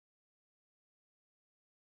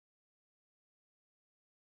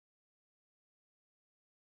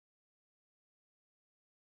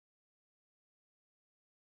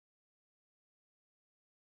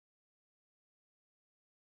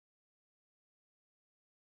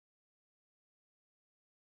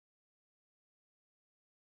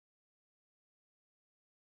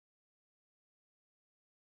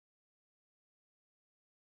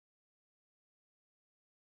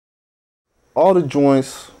all the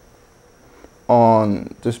joints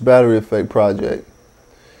on this Battery Effect project,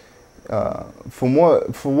 for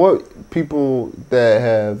what people that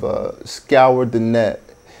have scoured the net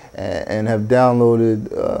and have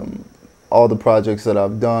downloaded all the projects that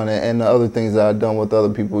I've done and the other things that I've done with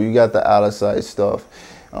other people, you got the out of sight stuff,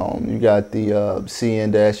 you got the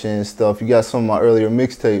CN-N stuff, you got some of my earlier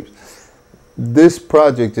mixtapes. This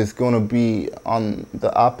project is gonna be on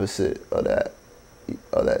the opposite of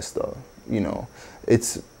that stuff. You know,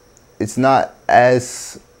 it's not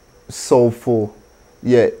as soulful,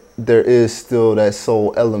 yet there is still that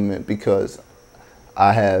soul element because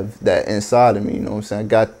I have that inside of me. You know what I'm saying? I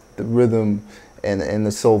got the rhythm and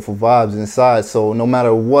the soulful vibes inside. So no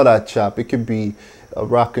matter what I chop, it could be a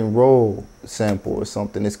rock and roll sample or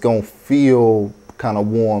something. It's gonna feel kind of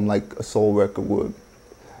warm like a soul record would.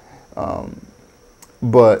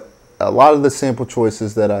 But a lot of the sample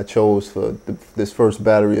choices that I chose for this first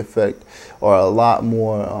Battery Effect are a lot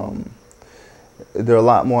more, they're a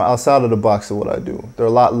lot more outside of the box of what I do. They're a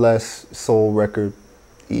lot less soul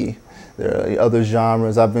record-y. There are other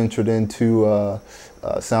genres. I've ventured into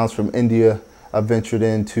sounds from India. I've ventured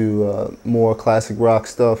into more classic rock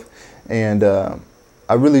stuff. And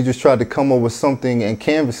I really just tried to come up with something and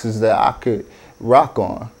canvases that I could rock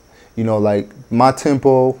on. You know, like my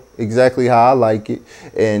tempo, exactly how I like it,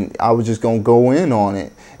 and I was just gonna go in on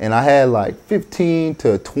it. And I had like 15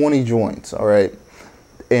 to 20 joints, all right?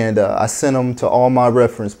 And I sent them to all my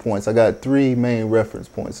reference points. I got 3 main reference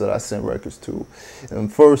points that I sent records to. And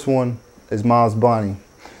the first one is Miles Bonny,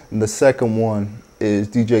 and the second one is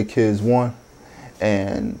DJ Kids 1,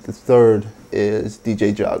 and the third is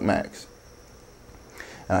DJ Jog Max.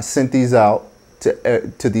 And I sent these out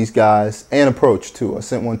to these guys, and Approach too. I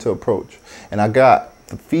sent one to Approach, and I got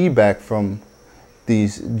the feedback from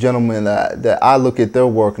these gentlemen that I look at their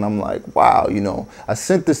work and I'm like, wow, you know, I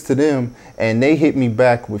sent this to them and they hit me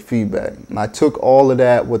back with feedback. And I took all of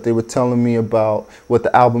that, what they were telling me about what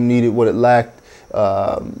the album needed, what it lacked,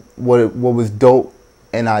 what was dope,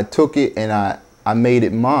 and I took it and I made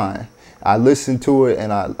it mine. I listened to it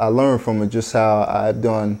and I learned from it, just how I've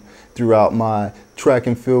done throughout my track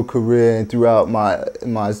and field career and throughout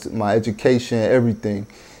my education, everything.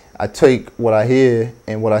 I take what I hear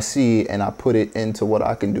and what I see and I put it into what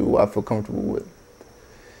I can do, what I feel comfortable with.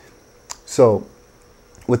 So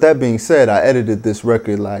with that being said, I edited this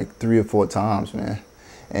record like 3 or 4 times, man.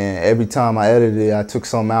 And every time I edited it, I took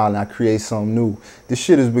something out and I create something new. This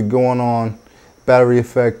shit has been going on, Battery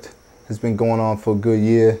Effect has been going on for a good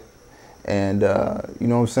year. And you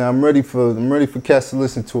know what I'm saying, I'm ready for cats to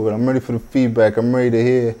listen to it. I'm ready for the feedback. I'm ready to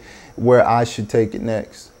hear where I should take it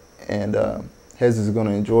next. And Hez is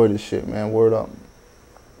gonna enjoy this shit, man. Word up.